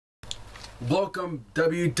Welcome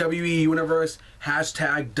WWE Universe,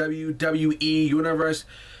 hashtag WWE Universe.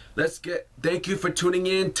 Thank you for tuning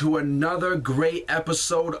in to another great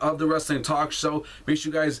episode of the Wrestling Talk Show. Make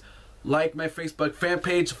sure you guys like my Facebook fan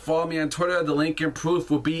page, follow me on Twitter. The link and proof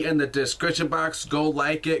will be in the description box. Go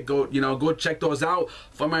like it, go check those out.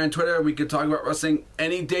 Follow me on Twitter. We can talk about wrestling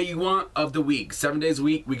any day you want of the week. 7 days a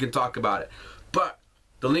week, we can talk about it. But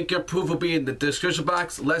the link and proof will be in the description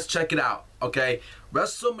box. Let's check it out, okay?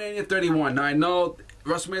 WrestleMania 31. Now, I know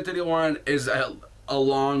WrestleMania 31 is a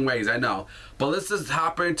long ways, I know. But let's just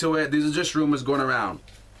hop into it. These are just rumors going around.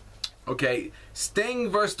 Okay, Sting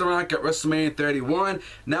versus The Rock at WrestleMania 31.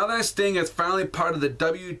 Now that Sting is finally part of the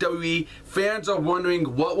WWE, fans are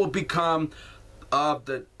wondering what will become of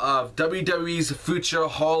WWE's future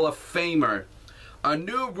Hall of Famer. A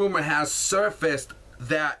new rumor has surfaced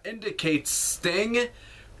that indicates Sting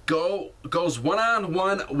goes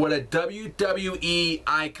one-on-one with a WWE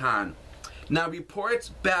icon. Now, reports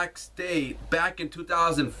back in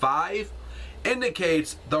 2005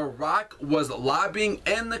 indicates The Rock was lobbying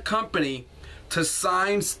in the company to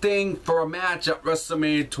sign Sting for a match at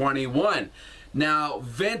WrestleMania 21. Now,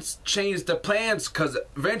 Vince changed the plans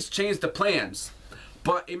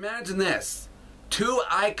But imagine this. Two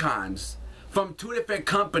icons from two different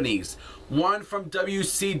companies. One from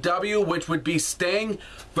WCW, which would be Sting,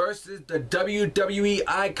 versus the WWE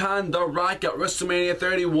icon, The Rock, at WrestleMania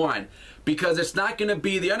 31. Because it's not going to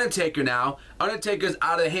be The Undertaker now. Undertaker's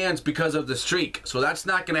out of hands because of the streak. So that's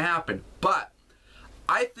not going to happen. But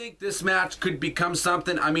I think this match could become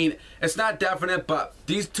something. I mean, it's not definite, but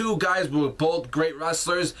these two guys were both great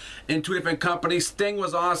wrestlers in two different companies. Sting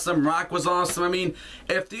was awesome. Rock was awesome. I mean,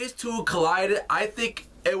 if these two collided, I think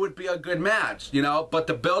it would be a good match, you know, but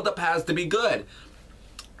the build-up has to be good.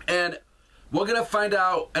 And we're going to find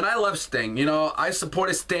out, and I love Sting, you know, I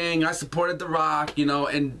supported Sting, I supported The Rock, you know,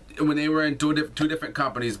 and when they were in two different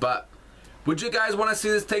companies, but would you guys want to see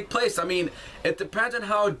this take place? I mean, it depends on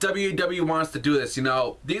how WWE wants to do this, you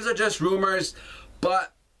know. These are just rumors,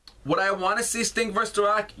 but would I want to see Sting versus The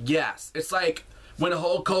Rock? Yes. It's like when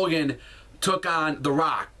Hulk Hogan took on The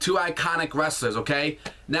Rock, two iconic wrestlers, okay?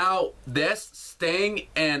 Now, this, Sting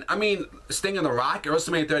and The Rock at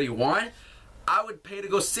WrestleMania 31, I would pay to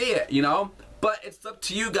go see it, you know? But it's up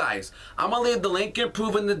to you guys. I'm going to leave the link and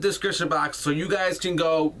proof in the description box so you guys can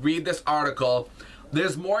go read this article.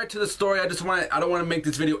 There's more to the story. I don't want to make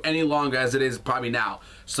this video any longer as it is probably now.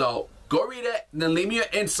 So, go read it, and then leave me your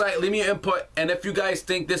insight, leave me your input, and if you guys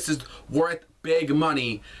think this is worth big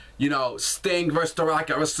money, you know, Sting versus The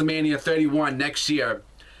Rock at WrestleMania 31 next year.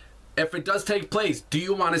 If it does take place, do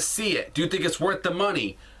you want to see it? Do you think it's worth the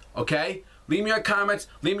money? Okay? Leave me your comments,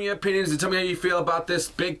 leave me your opinions, and tell me how you feel about this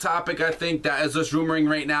big topic, I think, that is just rumoring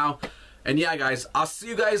right now. And yeah, guys, I'll see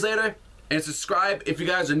you guys later. And subscribe if you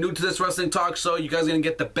guys are new to this Wrestling Talk Show. You guys are going to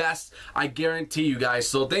get the best, I guarantee you guys.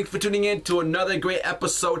 So thanks for tuning in to another great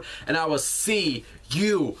episode, and I will see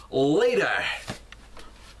you later.